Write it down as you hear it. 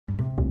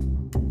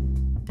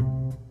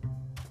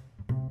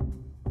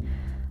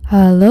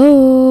ハ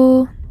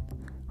ロー。お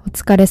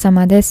疲れ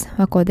様です。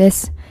わこで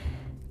す。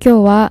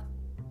今日は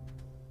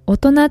大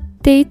人っ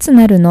ていつ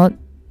なるのっ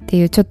て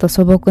いうちょっと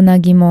素朴な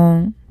疑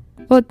問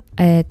を、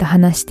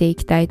話してい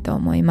きたいと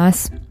思いま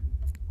す。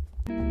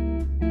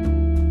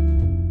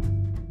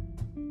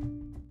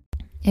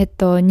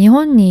日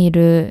本にい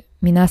る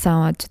皆さ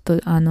んはちょっと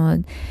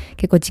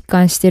結構実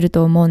感してる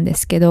と思うんで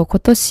すけど、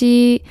去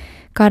年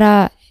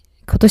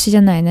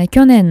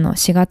の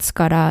4月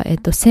から、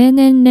成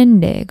年年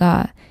齢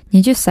が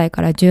20歳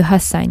から18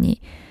歳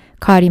に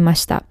変わりま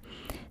した。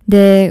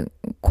で、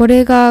こ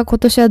れが今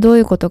年はどう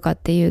いうことかっ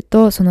ていう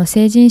と、その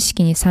成人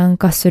式に参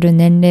加する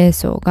年齢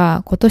層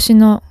が今年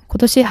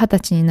20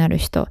歳になる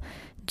人、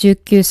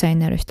19歳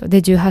になる人で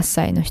18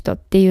歳の人っ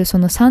ていうそ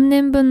の3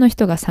年分の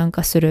人が参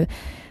加する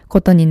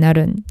ことにな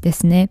るんで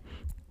すね。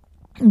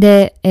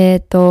で、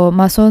そ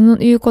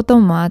ういうこと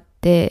もあっ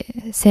て、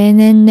成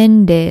年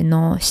年齢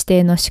の指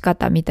定の仕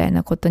方みたい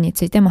なことに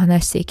ついても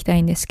話していきた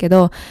いんですけ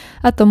ど、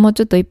あともう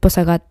ちょっと一歩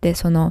下がって、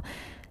その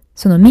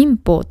民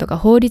法とか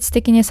法律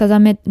的に定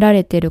めら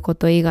れているこ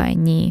と以外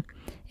に、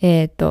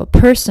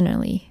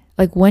personally,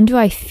 like when do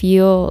I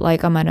feel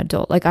like I'm an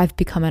adult, like I've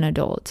become an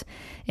adult?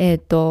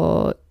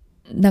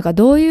 なんか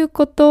どういう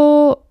こ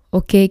と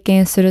を経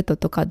験すると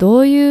か、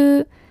どう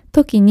いう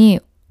時に、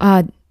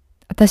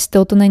私って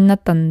大人にな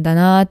ったんだ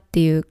なっ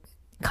ていう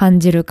感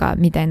じるか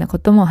みたいなこ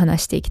とも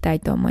話していきたい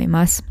と思い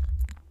ます。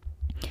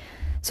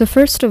So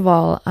first of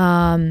all,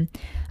 I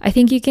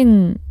think you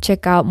can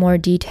check out more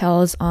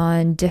details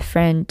on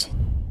different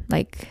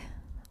like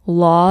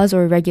laws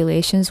or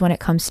regulations when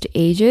it comes to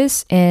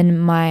ages.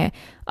 In my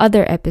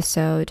other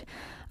episode, it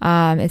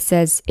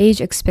says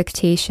age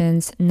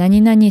expectations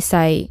何々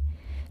歳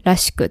ら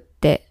しくっ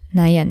て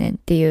なんやねんっ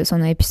ていうそ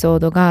のエピソー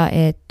ドが、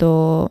先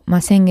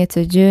月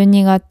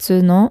12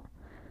月の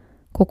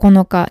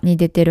9日に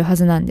出てるは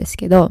ずなんです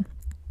けど、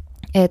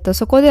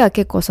そこでは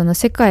結構その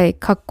世界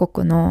各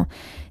国の、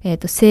成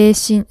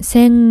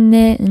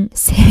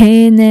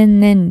年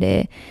年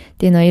齢っ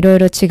ていうのはいろい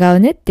ろ違う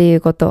ねってい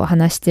うことを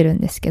話してるん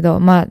ですけど、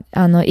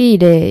いい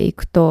例い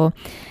くと、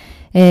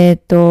例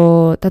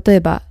え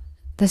ば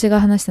私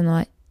が話したの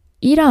は、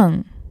イラ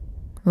ン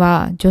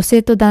は女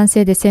性と男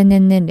性で成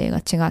年年齢が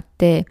違っ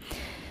て、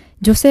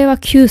女性は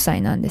9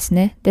歳なんです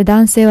ね。で、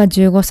男性は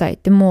15歳っ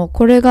て、もう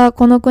こ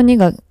の国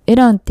が、イ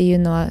ランっていう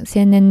のは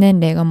成年年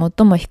齢が最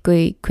も低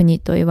い国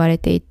と言われ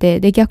ていて、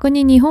で、逆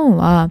に日本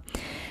は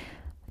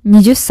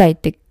20歳っ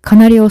てか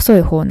なり遅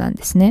い方なん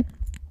ですね。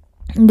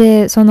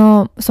で、そ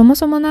もそ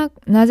もな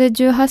ぜ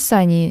18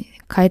歳に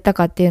変えた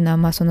かっていう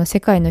のは、その世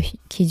界の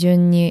基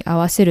準に合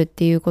わせるっ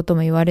ていうこと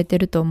も言われて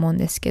ると思うん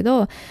ですけ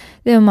ど、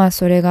でも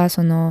それが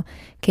その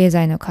経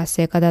済の活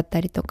性化だった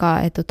りと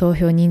か、投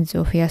票人数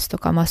を増やすと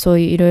か、そう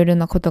いういろいろ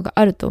なことが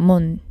あると思う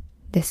ん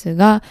です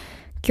が、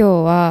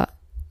今日は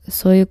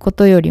そういうこ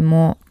とより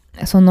も、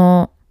そ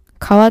の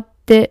変わっ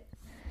て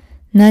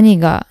そ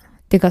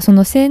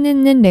の成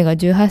年年齢が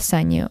18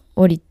歳に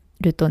降り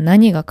ると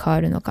何が変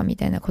わるのかみ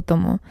たいなこと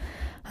も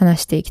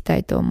話していきた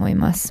いと思い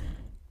ます。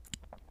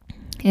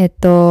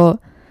こ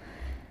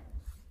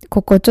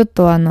こちょっ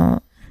と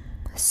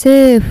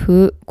政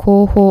府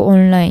広報オ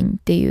ンラインっ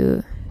てい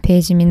うペ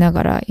ージ見な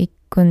がら行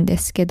くんで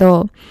すけ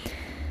ど、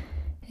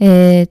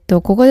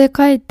ここで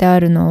書いてあ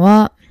るの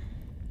は、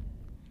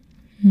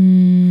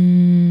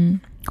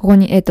ここ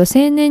に、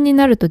成年に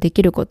なるとで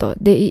きること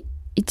で、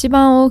一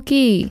番大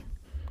きい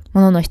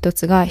ものの一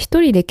つが、一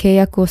人で契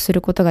約をす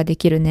ることがで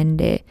きる年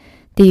齢っ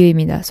ていう意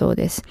味だそう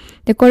です。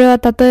で、これは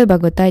例えば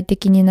具体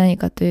的に何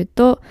かという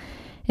と、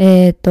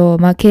携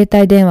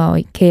帯電話を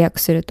契約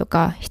すると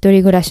か、一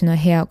人暮らしの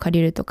部屋を借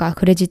りるとか、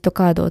クレジット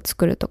カードを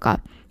作るとか、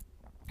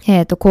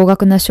高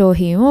額な商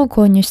品を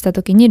購入した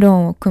時にロー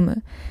ンを組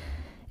む。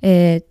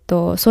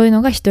そういう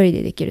のが一人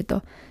でできる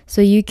と。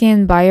So you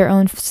can buy your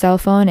own cell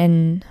phone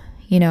and,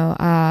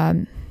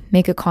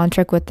 make a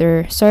contract with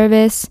their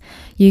service.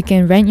 You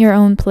can rent your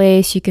own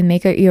place. You can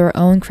make your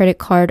own credit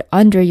card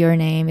under your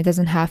name. It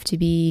doesn't have to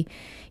be,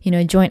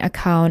 joint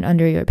account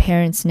under your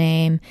parents'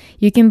 name.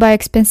 You can buy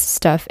expensive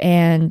stuff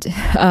and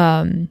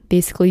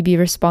basically be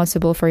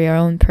responsible for your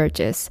own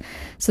purchase.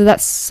 So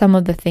that's some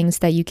of the things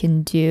that you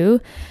can do.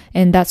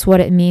 And that's what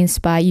it means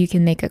by you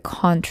can make a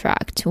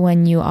contract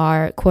when you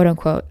are quote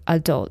unquote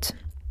adult.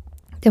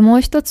 で、も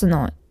う一つ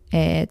の、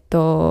で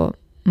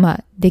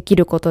き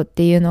ることっ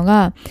ていうの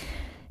が、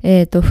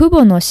父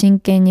母の親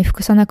権に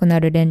服さなくな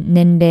る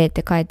年齢っ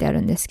て書いてある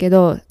んですけ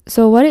ど、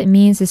So what it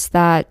means is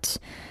that,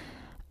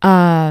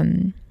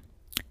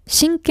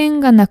 親権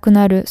がなく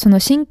なる、その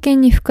親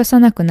権に服さ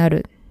なくな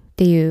るっ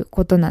ていう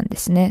ことなんで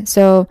すね。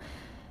So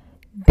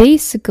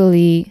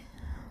basically,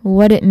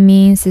 what it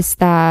means is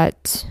that,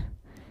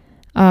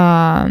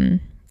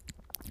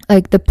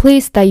 like the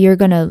place that you're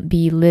gonna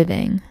be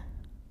living,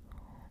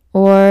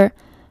 or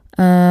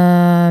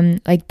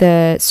like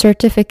the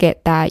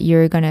certificate that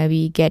you're gonna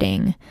be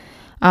getting,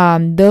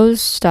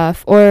 those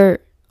stuff, or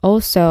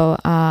also,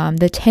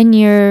 the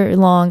 10-year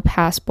long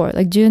passport,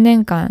 like 10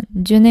年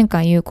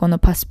間有効の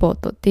パスポー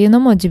トっていうの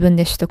も自分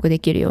で取得で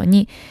きるよう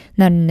に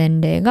なる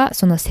年齢が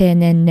その成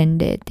年年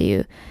齢ってい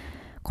う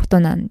こと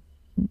なん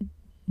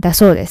だ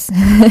そうです。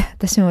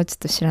私もちょっ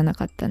と知らな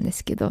かったんで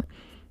すけど、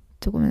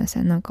ごめんなさ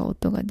い、なんか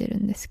音が出る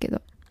んですけ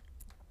ど。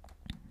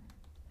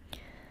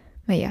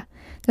まあいいや。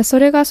そ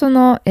れがそ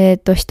の、一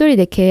人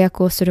で契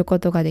約をするこ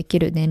とができ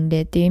る年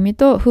齢っていう意味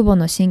と、父母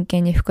の親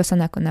権に服さ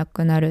なくな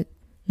る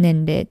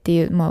年齢って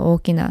いう、まあ大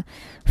きな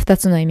二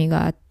つの意味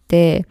があっ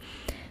て、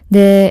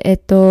で、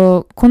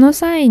この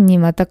際に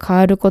また変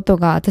わること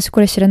が、私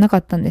これ知らなか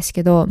ったんです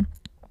けど、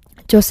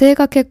女性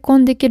が結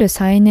婚できる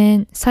最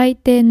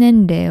低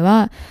年齢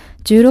は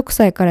16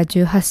歳から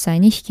18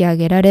歳に引き上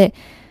げられ、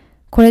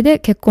これで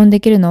結婚で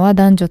きるのは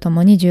男女と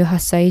もに18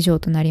歳以上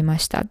となりま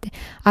したって。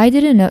I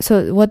didn't know.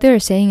 So what they're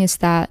saying is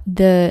that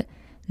the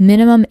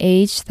minimum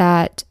age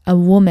that a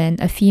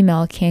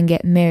female can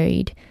get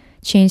married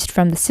changed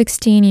from the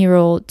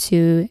 16-year-old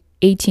to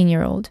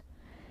 18-year-old.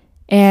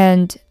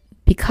 And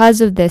because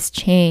of this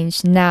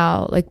change,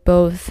 now like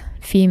both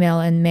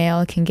female and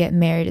male can get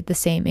married at the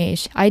same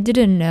age. I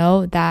didn't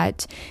know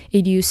that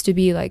it used to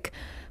be like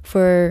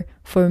for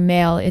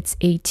male it's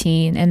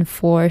 18 and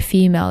for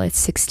female it's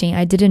 16.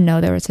 I didn't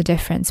know there was a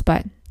difference,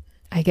 but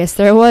I guess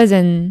there was,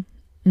 and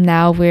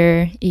now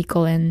we're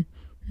equal in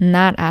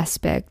that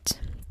aspect.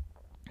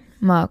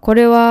 まあこ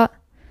れは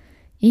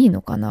いい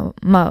のかな、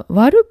まあ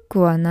悪く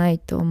はない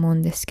と思う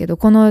んですけど、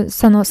この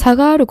差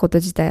があること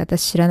自体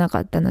私知らなか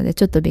ったので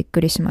ちょっとびっ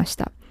くりしまし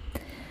た。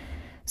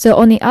So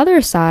on the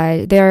other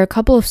side, there are a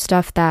couple of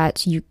stuff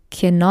that you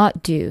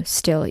cannot do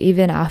still,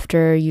 even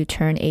after you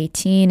turn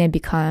 18 and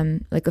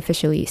become like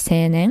officially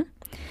成年。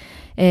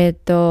And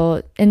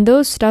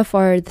those stuff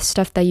are the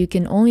stuff that you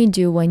can only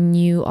do when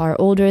you are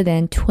older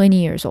than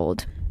 20 years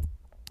old.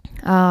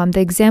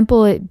 The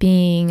example it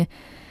being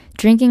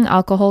drinking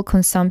alcohol,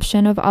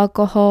 consumption of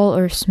alcohol,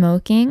 or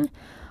smoking,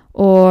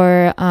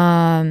 or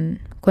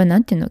これな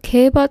んていうの？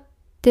競馬っ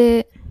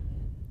て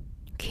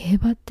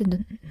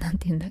なん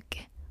ていうんだっ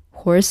け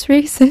？horse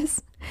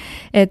races?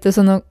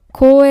 その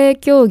公営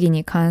競技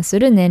に関す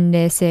る年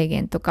齢制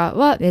限とか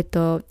は、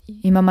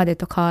今まで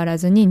と変わら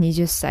ずに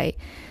20歳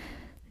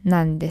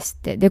なんです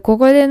って。で、こ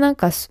こでな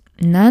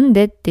ん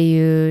でって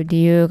いう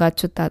理由が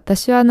ちょっと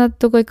私は納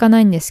得いか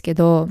ないんですけ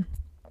ど、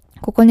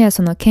ここには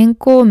その健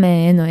康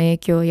面への影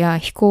響や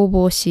非行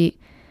防止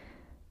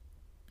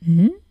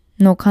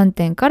の観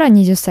点から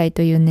20歳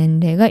という年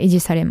齢が維持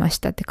されまし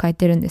たって書い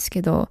てるんです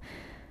けど、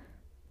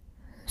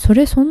そ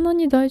んな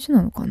に大事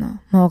なのか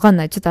な？まあわかん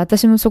ない。ちょっと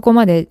私もそこ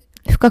まで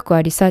深く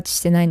はリサーチ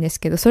してないんです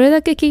けど、それ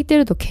だけ聞いて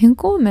ると健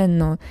康面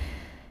の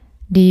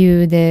理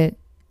由で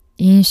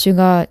飲酒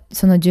が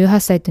その18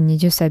歳と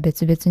20歳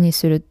別々に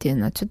するっていう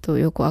のはちょっと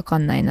よくわか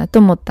んないなと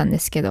思ったんで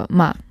すけど、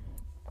ま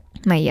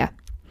あいいや。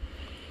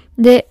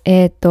で、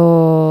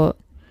そ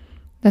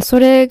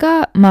れ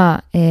が、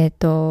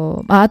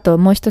あと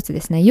もう一つ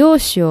ですね、養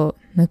子を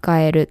迎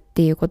えるっ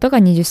ていうことが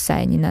20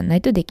歳にならな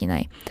いとできな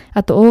い。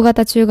あと、大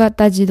型中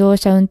型自動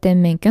車運転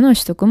免許の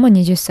取得も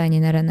20歳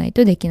にならない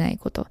とできない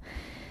こと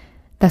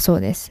だそ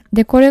うです。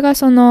で、これが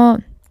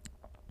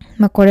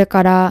これ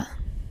から、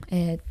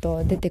出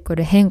てく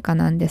る変化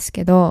なんです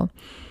けど、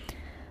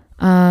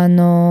こ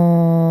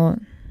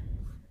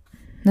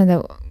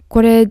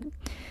れ、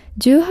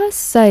18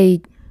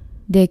歳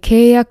で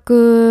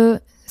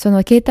その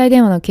携帯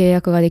電話の契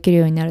約ができる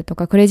ようになると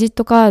か、クレジッ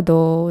トカー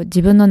ドを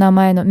自分の名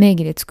前の名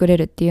義で作れ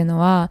るっていうの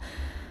は、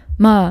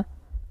メ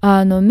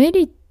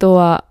リット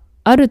は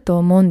あると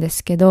思うんで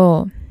すけ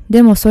ど、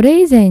でもそ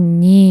れ以前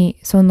に、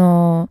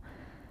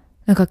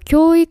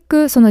教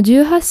育、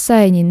18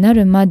歳にな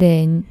るま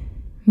で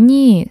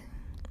に、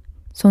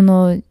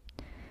real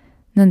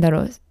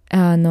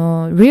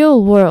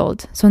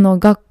world、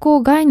学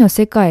校外の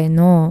世界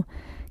の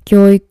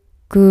教育、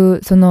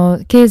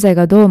経済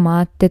がどう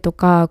回ってと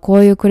か、こ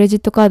ういうクレジッ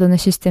トカードの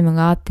システム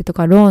があってと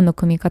か、ローンの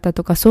組み方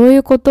とか、そうい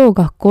うことを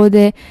学校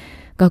じ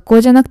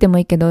ゃなくても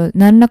いいけど、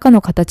何らか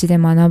の形で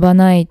学ば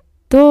ない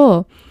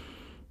と、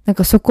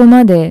そこ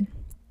まで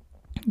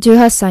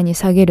18歳に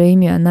下げる意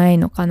味はない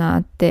のかな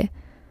って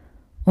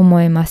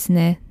思います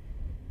ね。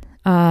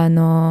で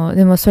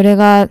もそれ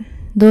が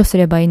どうす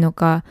ればいいの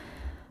か、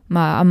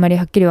あんまり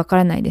はっきりわか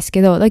らないです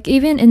けど、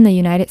even in the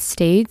United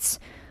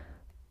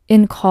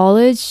States,in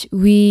college,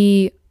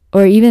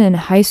 or even in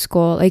high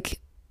school,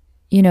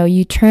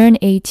 you turn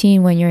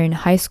 18 when you're in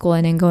high school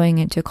and then going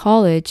into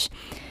college.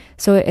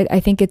 So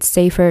I think it's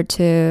safer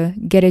to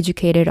get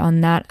educated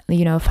on that,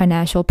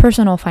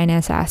 personal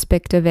finance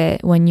aspect of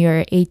it when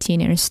you're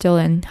 18 and you're still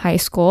in high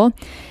school,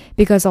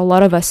 because a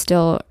lot of us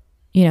still,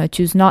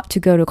 choose not to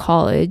go to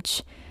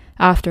college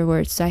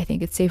afterwards. So I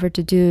think it's safer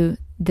to do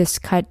this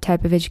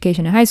type of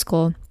education in high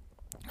school.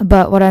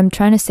 But what I'm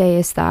trying to say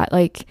is that,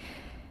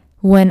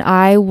 when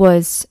I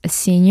was a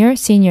senior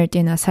って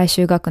いうのは最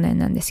終学年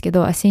なんですけ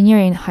ど、a senior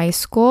in high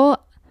school,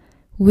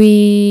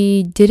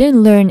 we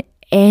didn't learn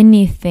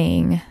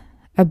anything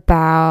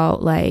about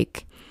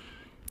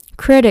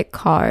credit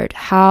card,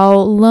 how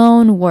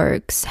loan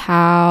works,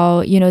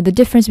 how, the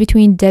difference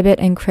between debit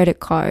and credit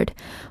card,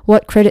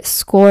 what credit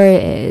score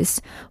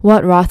is,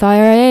 what Roth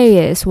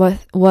IRA is,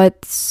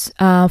 what's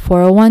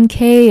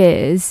 401k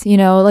is,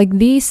 like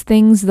these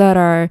things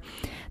that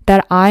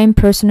I'm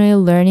personally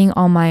learning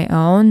on my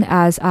own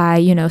as I,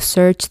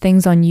 search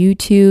things on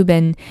YouTube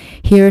and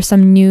hear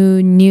some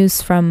new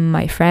news from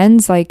my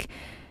friends. Like,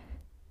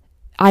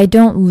 I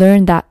don't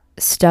learn that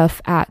stuff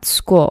at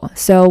school.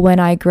 So when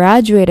I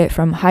graduated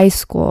from high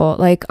school,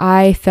 like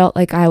I felt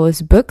like I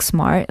was book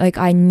smart. Like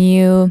I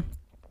knew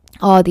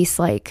all these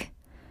like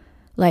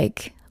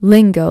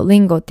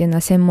lingo っていうの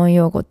は専門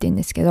用語って言うん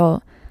ですけ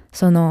ど、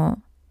その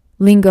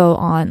lingo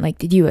on like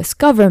the US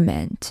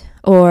government,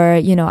 or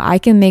I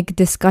can make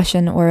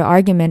discussion or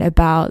argument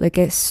about like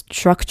a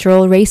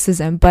structural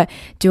racism, but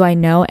do I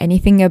know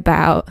anything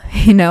about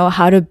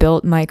how to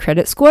build my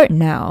credit score?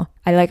 No.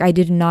 I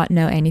did not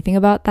know anything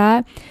about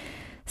that.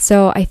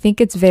 So I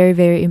think it's very,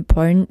 very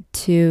important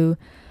to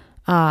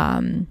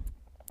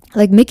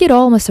make it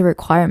almost a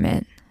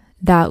requirement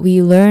that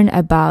we learn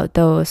about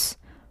those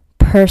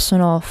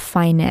personal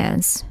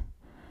finance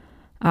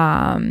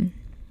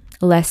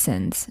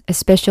lessons,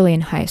 especially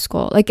in high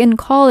school. Like in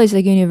college,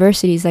 like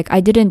universities, like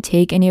I didn't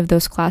take any of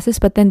those classes,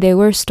 but then they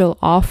were still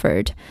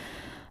offered.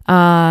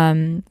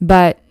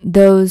 But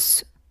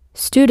those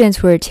students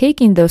who are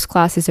taking those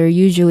classes are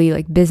usually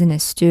like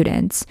business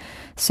students.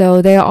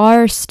 So there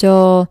are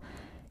still,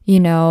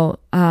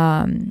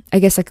 I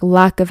guess like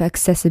lack of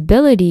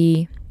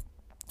accessibility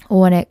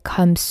when it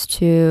comes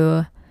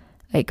to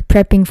like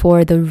prepping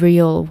for the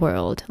real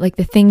world, like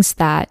the things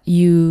that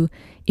you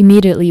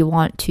immediately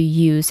want to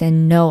use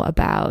and know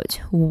about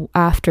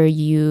after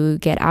you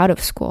get out of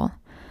school.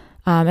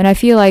 And I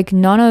feel like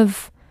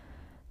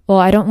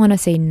I don't want to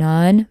say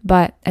none,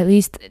 but at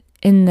least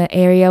in the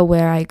area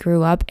where I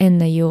grew up in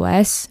the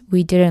US,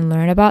 we didn't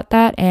learn about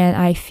that. And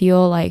I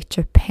feel like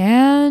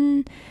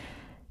Japan,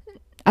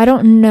 I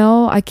don't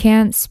know, I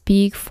can't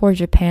speak for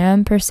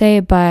Japan per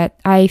se, but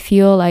I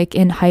feel like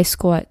in high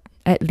school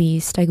at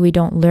least, like we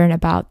don't learn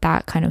about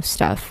that kind of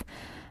stuff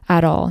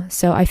at all.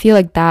 So I feel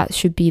like that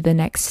should be the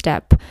next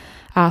step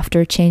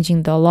after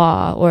changing the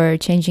law or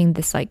changing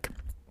this like,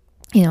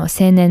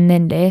 成年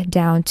年齢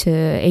down to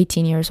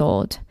 18 years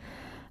old.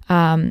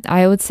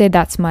 I would say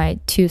that's my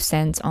 2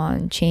 cents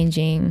on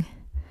changing,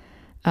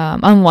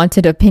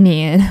 unwanted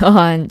opinion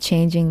on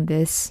changing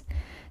this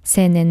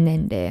成年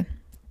年齢.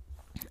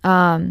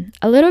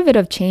 A little bit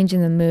of change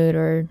in the mood,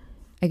 or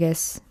I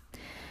guess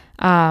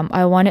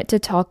I wanted to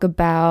talk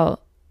about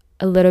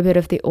a little bit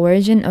of the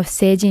origin of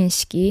成人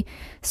式.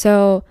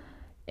 So,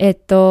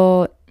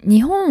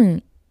 日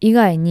本以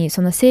外に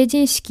その成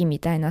人式み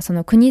たいなそ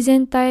の国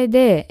全体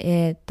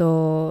で、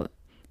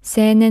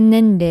成年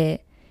年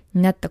齢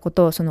になったこ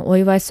とをそのお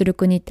祝いする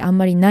国ってあん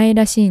まりない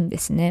らしいんで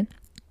すね。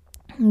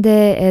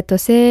で、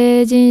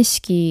成人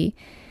式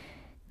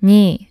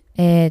に、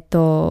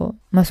そ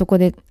こ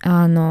で、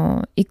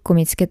一個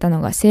見つけた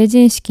のが、成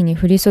人式に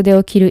振り袖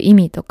を着る意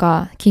味と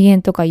か、起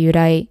源とか由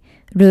来、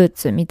ルー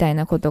ツみたい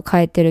なことを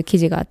書いてる記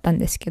事があったん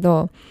ですけ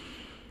ど、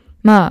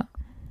ち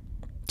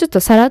ょっ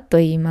とさらっと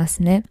言いま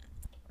すね。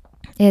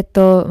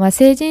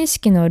成人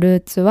式のル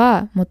ーツ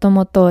は、もと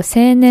もと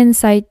青年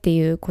祭って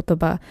いう言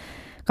葉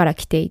から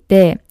来てい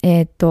て、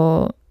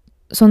そ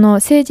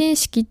の成人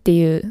式って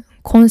いう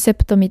コンセ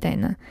プトみたい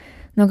な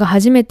のが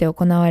初めて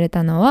行われ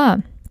たのは、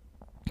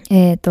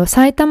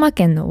埼玉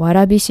県の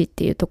蕨市っ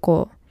ていうと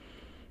こ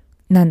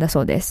なんだ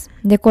そうです。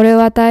で、これ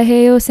は太平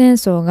洋戦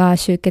争が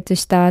終結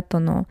した後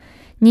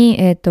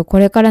に、こ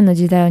れからの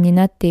時代を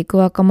担っていく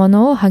若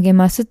者を励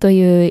ますと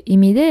いう意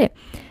味で、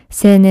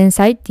青年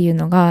祭っていう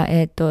のが、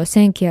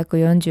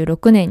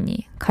1946年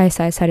に開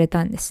催され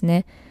たんです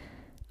ね。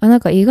なん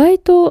か意外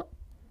と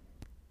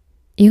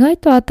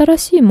新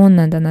しいもん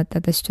なんだなって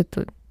私ちょっ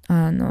と、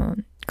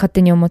勝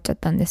手に思っちゃっ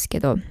たんですけ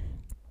ど。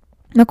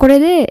これ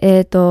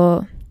で、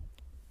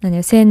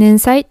青年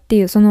祭って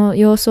いうその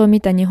様子を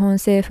見た日本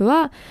政府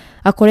は、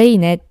これいい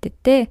ねって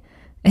言って、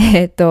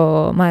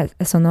そ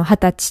の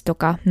20歳と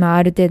か、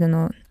ある程度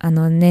の、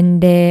年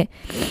齢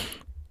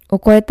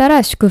を超えた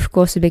ら祝福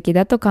をすべき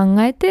だと考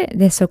えて、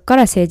で、そこか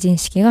ら成人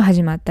式が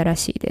始まったら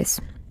しいで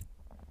す。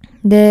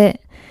で、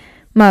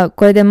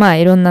これで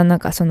いろんななん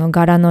かその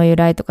柄の由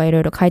来とかいろ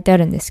いろ書いてあ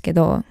るんですけ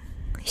ど、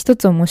一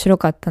つ面白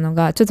かったの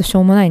が、ちょっとし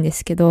ょうもないんで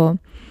すけど、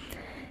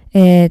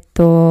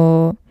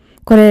こ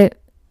れ、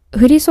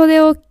振り袖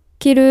を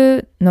着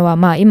るの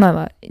は今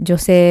は女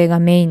性が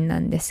メインな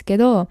んですけ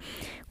ど、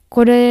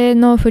これ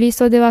の振り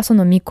袖はそ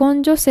の未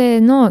婚女性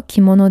の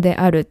着物で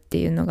あるって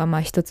いうの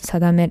が一つ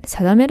定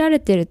められ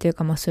ているという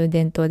かそういう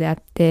伝統であっ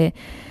て、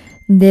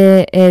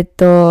で、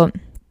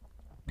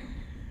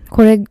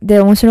これで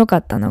面白か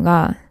ったの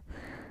が、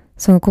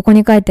ここ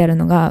に書いてある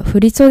のが、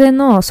振り袖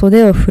の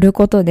袖を振る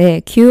こと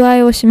で求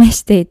愛を示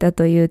していた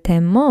という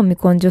点も未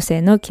婚女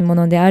性の着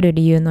物である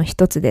理由の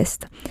一つです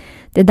と。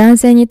で、男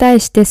性に対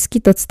して好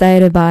きと伝え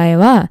る場合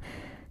は、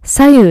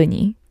左右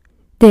に。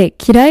で、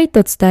嫌い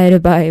と伝え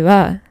る場合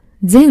は、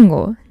前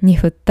後に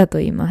振ったと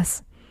言いま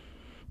す。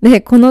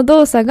で、この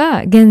動作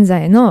が現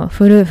在の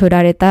振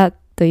られた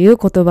という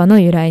言葉の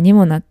由来に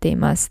もなってい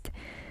ます。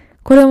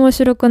これ面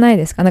白くない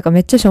ですか？なんか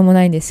めっちゃしょうも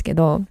ないんですけ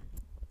ど、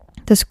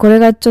私これ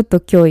がちょっと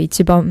今日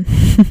一番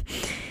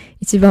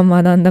一番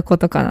学んだこ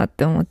とかなっ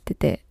て思って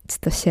て、ちょっ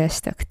とシェア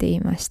したくて言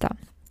いました。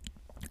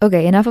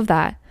Okay, enough of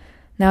that.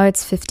 Now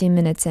it's 15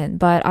 minutes in,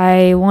 but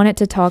I wanted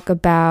to talk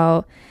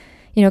about,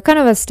 kind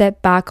of a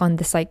step back on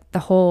this, like the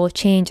whole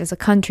change as a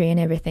country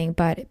and everything,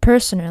 but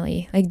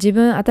personally, like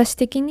私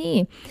的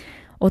に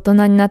大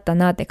人になった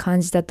なって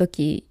感じたと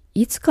き、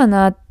いつか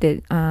なっ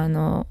て、考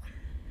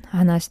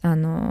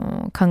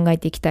え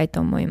ていきたいと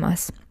思いま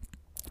す。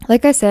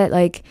Like I said,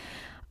 like,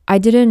 I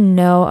didn't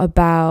know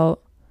about,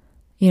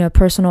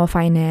 personal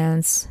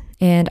finance,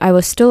 and I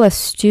was still a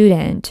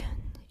student,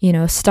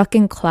 stuck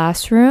in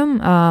classroom.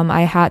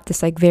 I had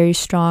this like very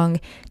strong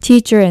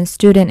teacher and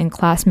student and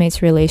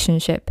classmates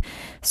relationship.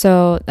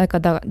 So, だ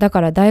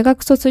から大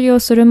学卒業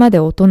するまで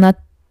大人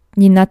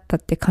になったっ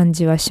て感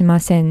じはしま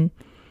せん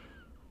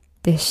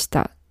でし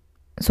た。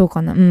そう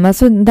かな。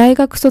大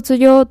学卒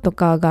業と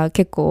かが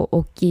結構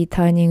大きい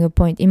ターニング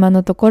ポイント。今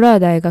のところは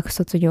大学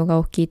卒業が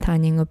大きいター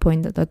ニングポイ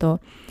ントだ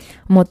と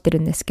思ってる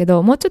んですけ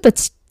ど、もうちょっと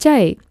ちっちゃ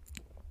い、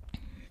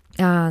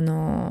モ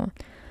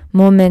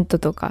ーメント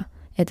とか、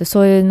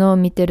そういうのを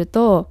見てる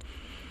と、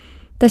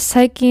私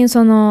最近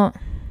な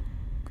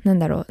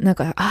ん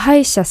か歯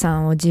医者さ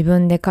んを自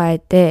分で変え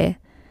て、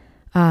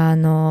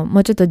も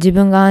うちょっと自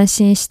分が安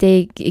心して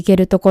いけ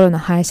るところの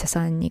歯医者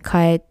さんに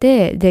変え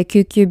て、で、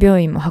救急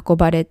病院も運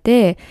ばれ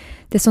て、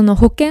で、その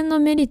保険の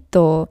メリッ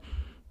トを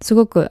す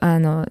ごく、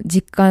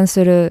実感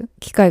する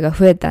機会が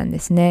増えたんで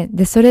すね。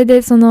で、それ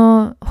でそ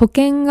の保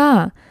険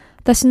が、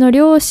私の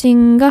両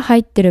親が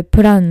入ってる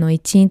プランの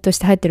一員とし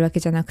て入ってるわけ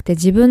じゃなくて、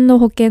自分の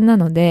保険な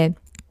ので、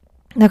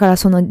だから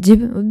その自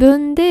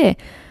分で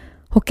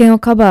保険を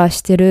カバー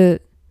して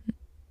る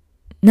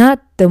なっ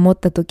て思っ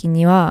た時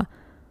には、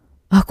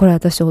これ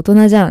私大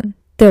人じゃんっ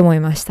て思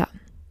いました。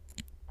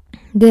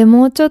で、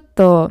もうちょっ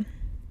と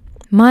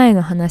前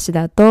の話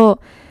だと、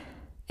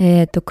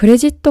クレ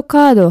ジット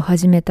カードを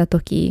始めた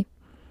時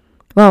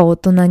は大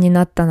人に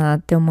なったなっ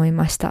て思い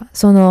ました。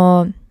そ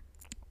の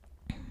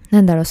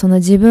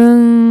自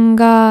分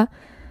が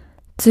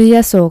費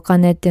やすお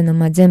金っていうの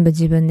は全部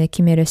自分で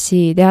決める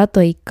し、で、あ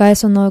と一回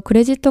そのク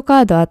レジット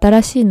カード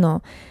新しい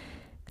の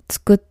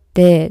作っ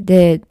て、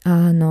で、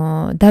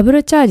ダブ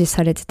ルチャージ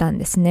されてたん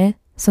ですね。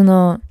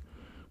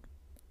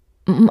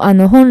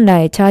本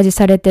来チャージ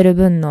されてる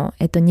分の、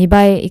2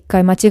倍一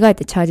回間違え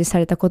てチャージさ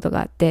れたこと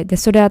があって、で、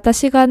それ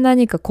私が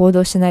何か行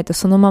動しないと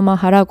そのまま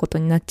払うこと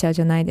になっちゃう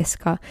じゃないです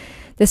か。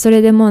で、そ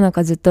れでもうなん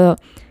かずっと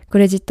ク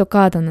レジット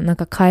カードのなん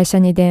か会社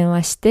に電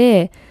話し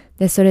て、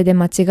で、それで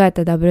間違え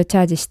たダブルチ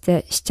ャージし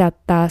ちゃっ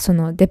た、そ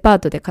のデパー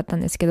トで買った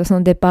んですけど、そ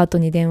のデパート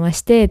に電話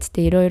して、つっ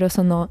ていろいろ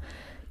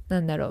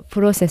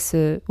プロセ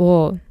ス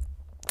を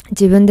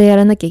自分でや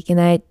らなきゃいけ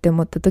ないって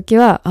思った時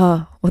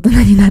は、大人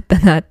になった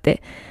なっ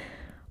て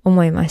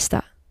思いまし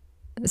た。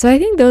So I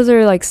think those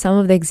are like some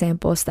of the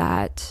examples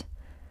that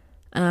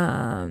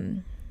are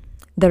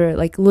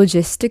like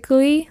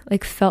logistically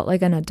like felt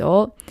like an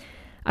adult.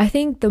 I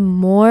think the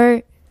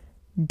more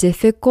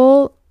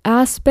difficult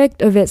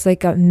aspect of it's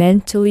like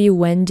mentally,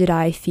 when did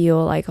I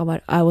feel like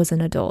I was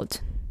an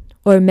adult?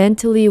 Or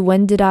mentally,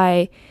 when did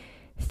I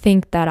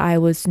think that I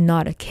was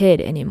not a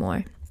kid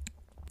anymore?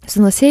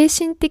 その精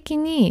神的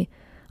に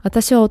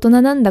私は大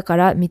人なんだか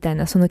らみたい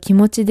なその気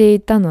持ちで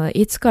いたのは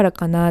いつから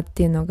かなっ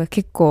ていうのが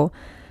結構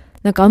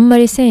なんかあんま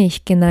り線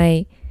引けな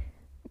い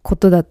こ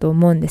とだと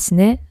思うんです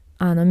ね。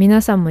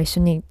皆さんも一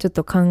緒にちょっ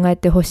と考え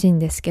てほしいん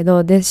ですけ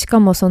ど、で、しか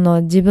もそ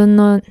の自分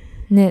の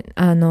ね、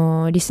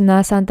リス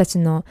ナーさんたち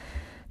の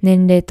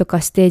年齢とか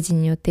ステージ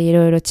によってい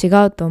ろいろ違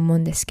うと思う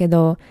んですけ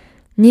ど、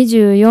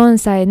24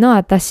歳の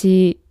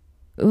私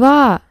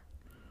は、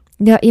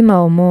で、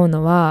今思う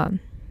のは、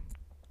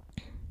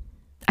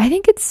I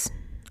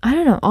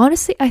don't know,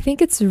 honestly, I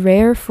think it's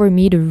rare for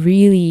me to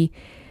really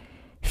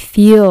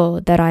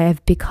feel that I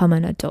have become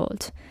an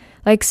adult.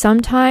 Like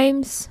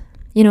sometimes,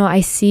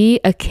 I see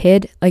a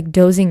kid like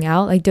dozing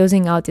out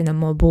っていうのは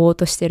もうぼーっ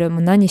としてる、も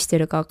う何して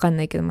るかわかん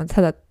ないけども、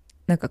ただ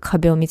なんか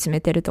壁を見つめ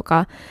てると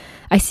か。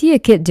I see a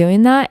kid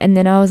doing that and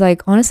then I was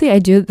like, honestly, I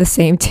do the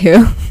same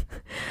too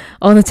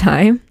all the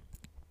time.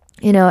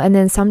 And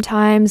then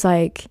sometimes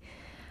like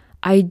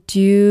I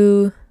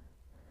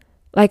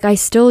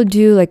still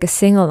do like a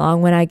sing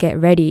along when I get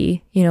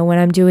ready, when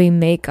I'm doing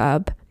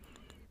makeup.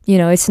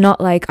 It's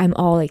not like I'm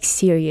all like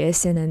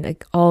serious and then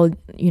like all,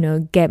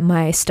 get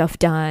my stuff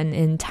done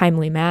in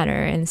timely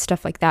manner and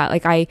stuff like that.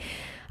 Like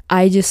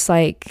I just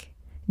like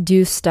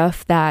do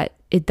stuff that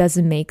it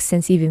doesn't make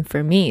sense even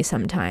for me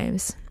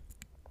sometimes.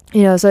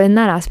 So in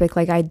that aspect,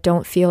 like I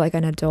don't feel like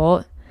an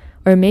adult,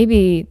 or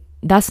maybe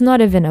that's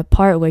not even a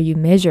part where you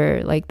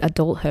measure like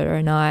adulthood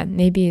or not.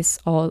 Maybe it's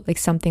all like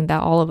something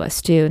that all of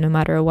us do, no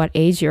matter what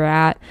age you're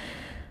at.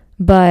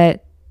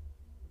 But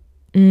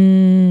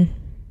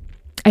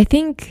I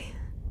think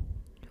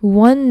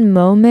one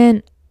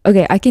moment,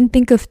 okay, I can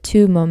think of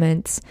two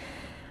moments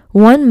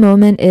One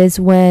moment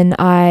is when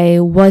I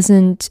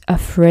wasn't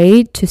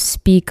afraid to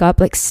speak up,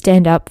 like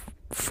stand up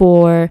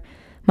for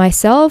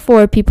myself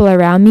or people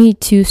around me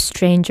to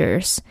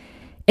strangers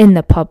in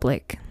the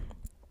public.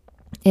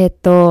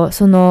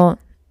 その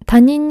他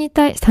人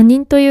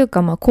という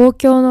か、公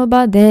共の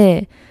場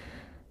で、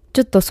ち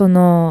ょっと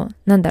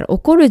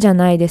怒るじゃ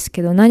ないです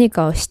けど、何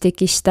かを指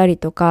摘したり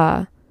と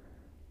か、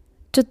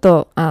ちょっ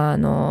と、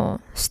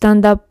スタ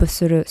ンドアップ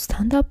する。ス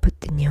タンドアップっ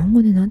て日本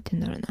語でなんて言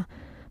うんだろうな。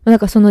なん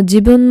か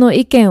自分の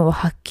意見を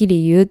はっき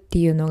り言うって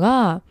いうの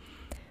が、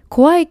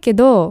怖いけ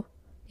ど、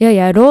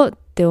やろうっ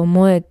て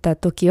思えた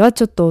時は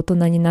ちょっと大人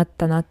になっ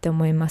たなって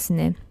思います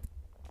ね。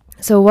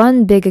So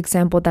one big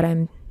example that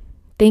I'm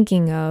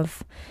thinking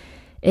of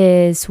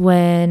is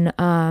when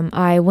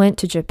I went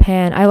to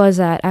Japan. I was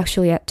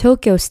actually at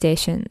Tokyo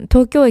Station.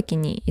 東京駅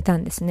にいた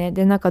んですね。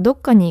で、なんかどっ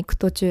かに行く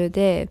途中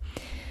で、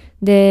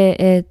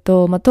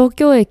東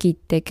京駅っ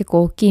て結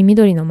構大きい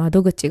緑の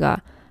窓口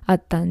があ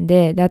ったん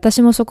で、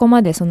私もそこ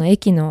までその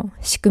駅の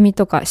仕組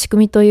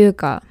みという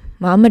か、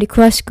あんまり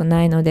詳しく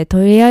ないので、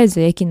とりあえ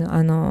ず駅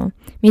の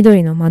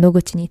緑の窓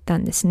口に行った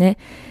んですね。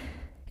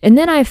And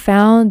then I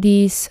found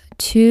these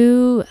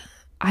two,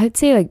 I'd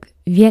say like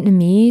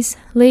Vietnamese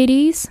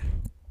ladies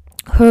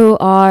who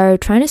are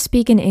trying to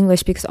speak in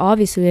English because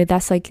obviously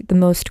that's like the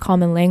most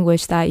common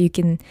language that you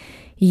can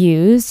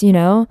use, you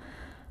know.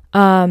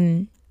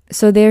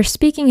 So they're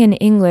speaking in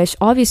English.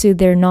 Obviously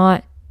they're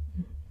not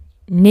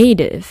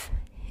native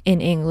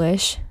in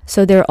English.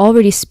 So they're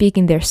already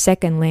speaking their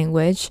second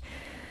language.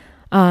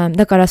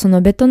 だからそ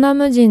のベトナ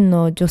ム人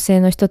の女性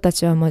の人た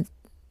ちはもう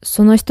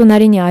その人な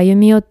りに歩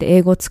み寄って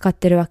英語を使っ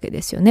てるわけ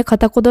ですよね。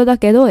片言だ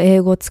けど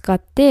英語を使っ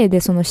て、で、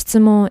その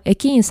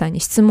駅員さん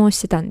に質問し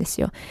てたんです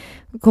よ。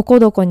ここ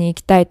どこに行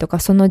きたいとか、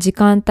その時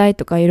間帯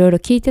とかいろいろ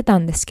聞いてた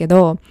んですけ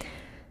ど、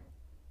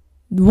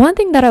one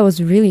thing that I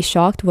was really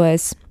shocked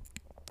was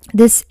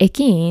this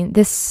駅員,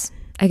 this,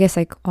 I guess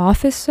like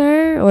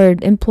officer or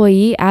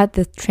employee at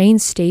the train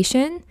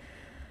station,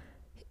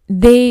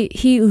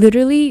 he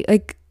literally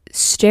like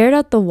stared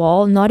at the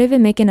wall, not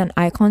even making an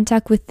eye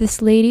contact with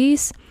this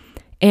ladies,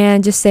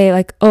 and just say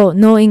like, oh,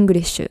 no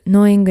English.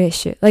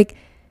 Like,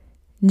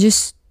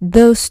 just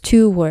those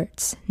two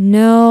words.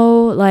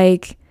 No,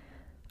 like,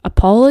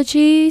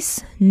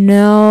 apologies.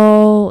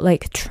 No,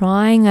 like,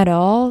 trying at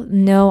all.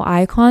 No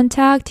eye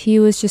contact. He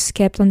was just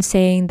kept on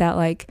saying that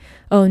like,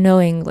 oh,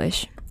 no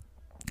English.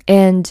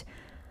 And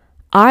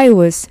I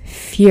was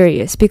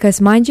furious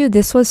because, mind you,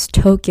 this was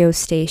Tokyo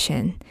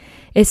Station.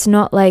 It's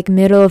not like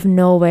middle of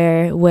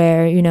nowhere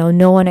where, you know,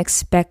 no one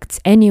expects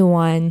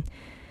anyone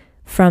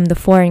from the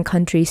foreign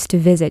countries to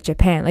visit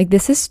Japan. Like,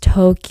 this is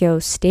Tokyo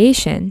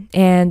Station.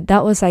 And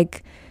that was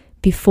like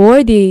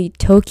before the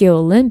Tokyo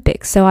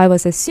Olympics. So I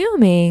was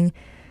assuming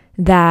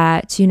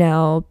that, you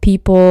know,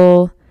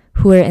 people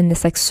who are in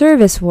this like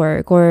service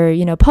work or,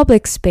 you know,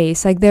 public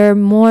space, like they're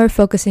more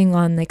focusing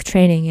on like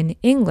training in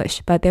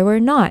English, but they were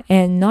not.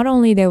 And not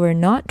only they were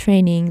not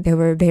training, they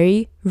were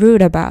very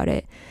rude about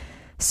it.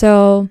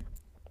 So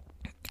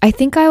I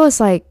think I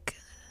was like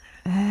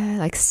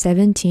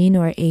 17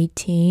 or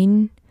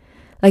 18,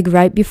 like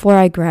right before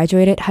I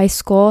graduated high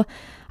school.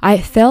 I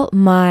felt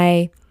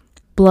my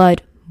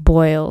blood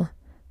boil.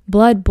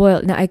 I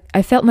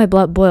felt my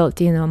blood boil っ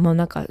ていうのはもう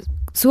なんか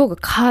すごく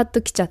カーッ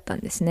ときちゃったん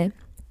ですね。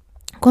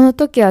この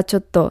時はちょ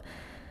っと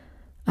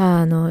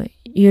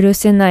許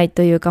せない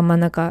というか、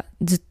なんか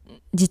じ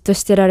っと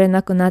してられ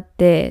なくなっ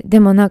て、で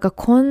もなんか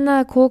こん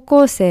な高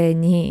校生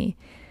に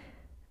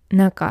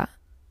なんか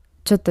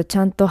ちょっとち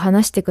ゃんと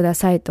話してくだ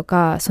さいと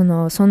か、そ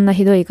んな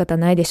ひどい言い方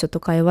ないでしょと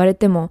か言われ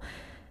ても、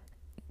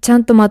ちゃ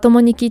んとまと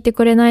もに聞いて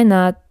くれない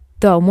な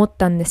とは思っ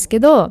たんですけ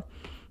ど、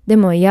で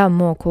もいや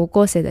もう高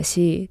校生だ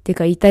し、て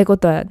か言いたいこ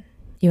とは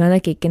言わな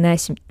きゃいけない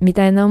し、み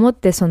たいな思っ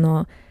て、そ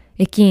の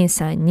駅員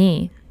さん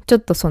にちょっ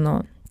とそん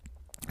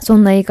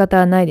な言い方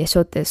はないでし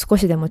ょって、少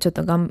しでもちょっ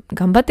と頑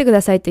張ってく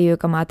ださいという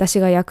か、私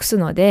が訳す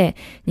ので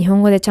日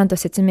本語でちゃんと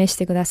説明し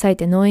てくださいっ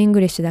て、ノーイン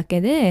グリッシュだ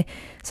けで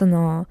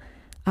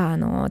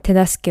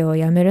手助けを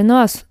やめるの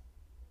はす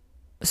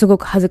ご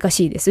く恥ずか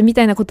しいですみ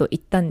たいなことを言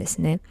ったんです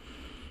ね。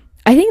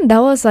I think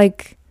that was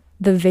like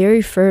the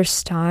very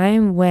first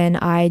time when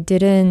I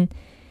didn't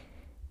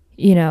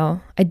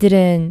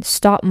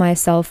stop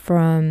myself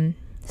from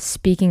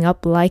speaking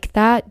up like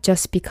that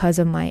just because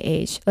of my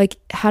age. Like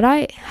had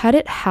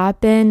it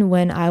happened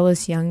when I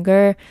was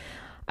younger,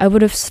 I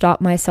would have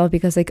stopped myself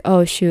because like,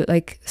 oh shoot,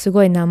 like す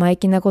ごい生意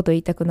気なこと言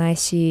いたくない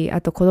し、あ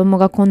と子供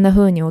がこんな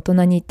風に大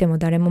人に言っても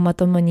誰もま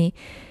ともに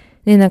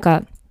ね、なん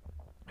か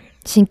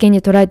真剣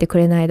に捉えてく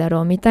れないだ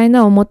ろうみたい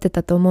な思って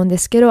たと思うんで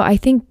すけど、I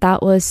think that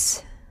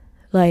was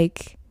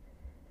like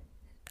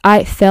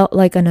I felt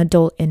like an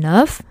adult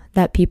enough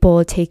that people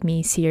would take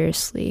me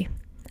seriously.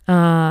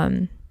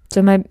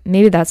 So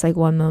maybe that's like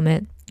one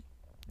moment.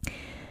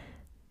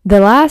 The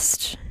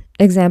last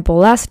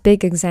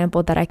big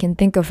example that I can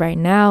think of right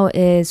now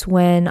is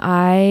when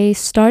I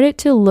started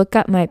to look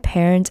at my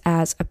parents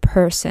as a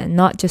person,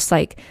 not just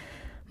like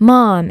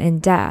mom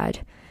and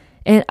dad.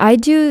 And I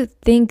do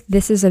think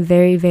this is a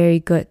very, very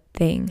good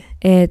thing.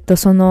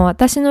 その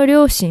私の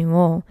両親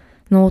の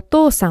お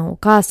父さんお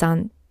母さ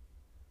んっ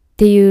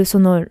ていうそ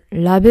の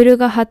ラベル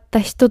が貼った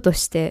人と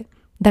して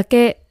だ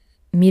け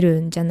見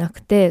るんじゃな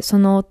くて、そ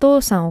のお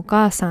父さんお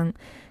母さんっ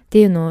て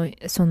いうのを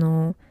そ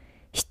の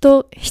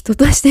人と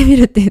して見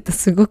るっていうと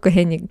すごく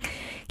変に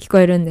聞こ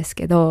えるんです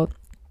けど、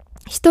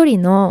一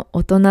人の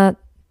大人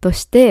と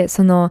して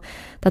その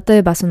例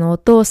えばそのお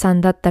父さ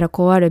んだったら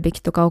こうあるべき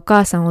とか、お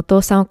母さんお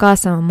父さんお母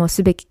さんはもう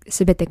すべ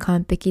て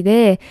完璧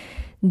で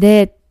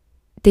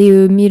って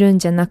いう見るん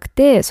じゃなく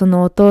て、そ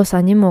のお父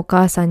さんにもお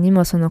母さんに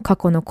もその過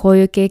去のこう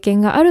いう経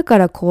験があるか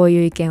らこう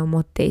いう意見を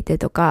持っていて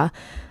とか、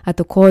あ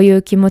とこうい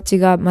う気持ち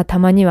がた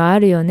まにはあ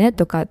るよね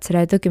とか、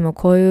辛い時も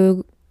こうい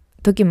う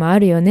時もあ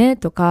るよね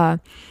とか、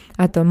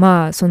あと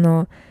そ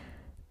の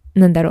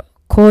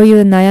こうい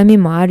う悩み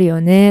もある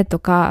よねと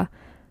か、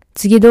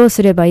次どう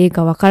すればいい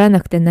かわからな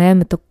くて悩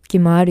む時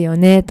もあるよ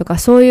ねとか、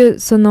そういう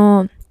そ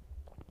の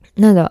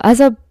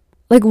almost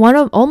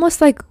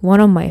like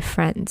one of my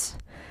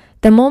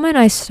friends.The moment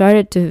I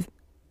started to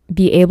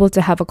be able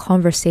to have a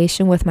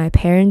conversation with my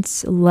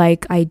parents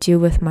like I do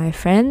with my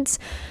friends,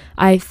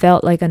 I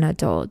felt like an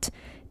adult.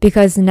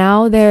 Because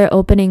now they're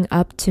opening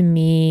up to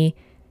me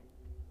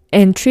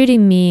and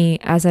treating me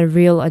as a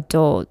real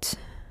adult.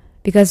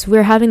 Because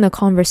we're having the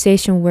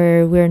conversation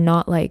where we're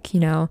not like,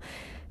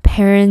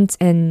 parents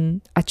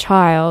and a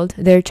child,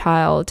 their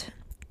child,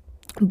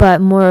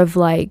 but more of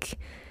like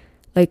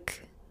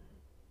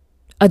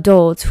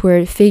adults who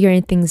are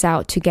figuring things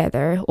out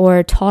together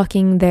or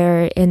talking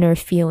their inner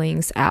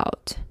feelings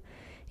out.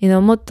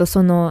 もっと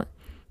その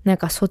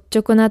率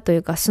直なとい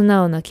うか素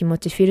直な気持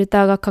ち、フィル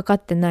ターがかかっ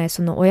てない、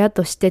その親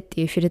としてっ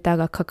ていうフィルター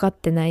がかかっ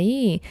てな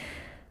い、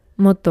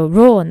もっと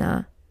ロー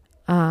な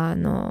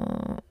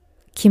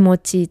気持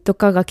ちと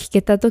かが聞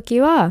けたとき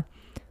は、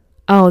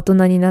大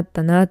人になっ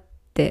たなっ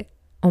て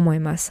思い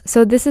ます。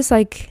So this is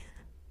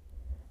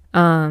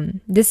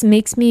this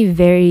makes me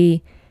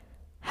very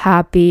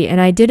happy,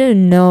 and I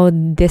didn't know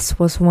this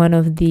was one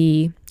of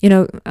the,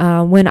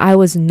 when I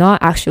was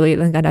not actually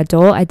like an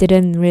adult, I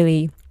didn't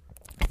really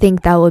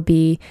think that would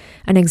be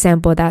an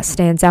example that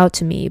stands out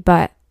to me,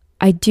 but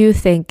I do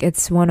think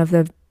it's one of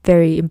the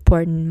very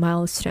important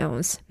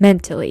milestones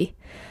mentally.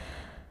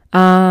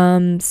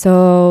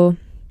 So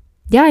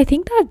yeah, I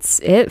think that's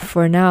it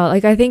for now.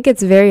 Like, I think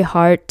it's very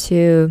hard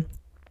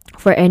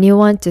for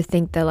anyone to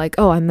think that like,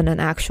 oh, I'm an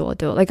actual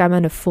adult, like I'm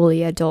a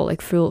fully adult,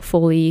 like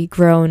fully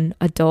grown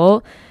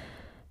adult.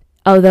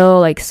 Although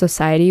like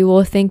society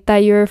will think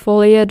that you're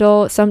fully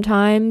adult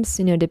sometimes,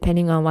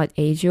 depending on what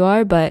age you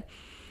are, but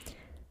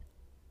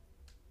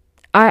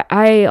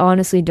I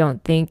honestly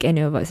don't think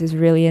any of us is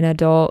really an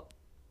adult.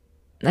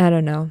 I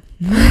don't know.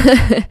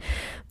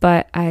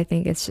 But I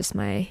think it's just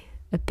my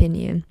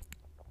opinion.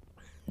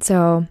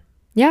 So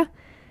yeah,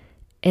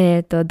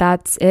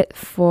 that's it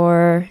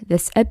for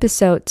this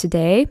episode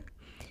today.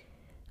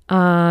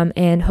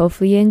 And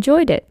hopefully you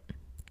enjoyed it.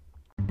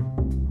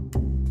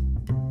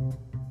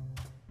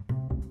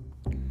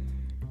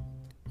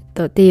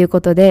 っていう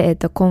ことで、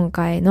今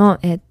回の、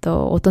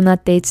大人っ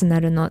ていつな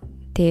るのっ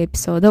ていうエピ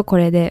ソード、こ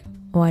れで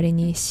終わり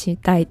にし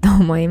たいと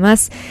思いま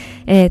す。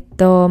成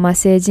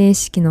人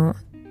式の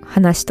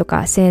話と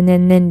か、成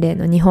年年齢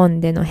の日本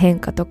での変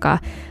化と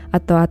か、あ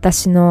と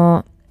私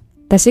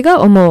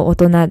が思う大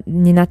人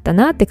になった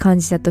なって感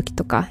じた時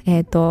とか、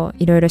いろ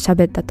いろ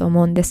喋ったと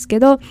思うんですけ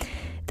ど、ち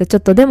ょっ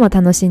とでも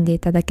楽しんでい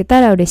ただけ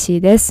たら嬉し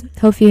いです。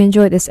Hope you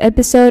enjoyed this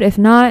episode.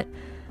 If not,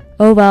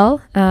 oh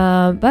well.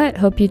 But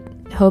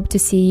hope to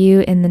see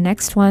you in the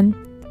next one.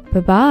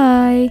 Bye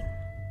bye.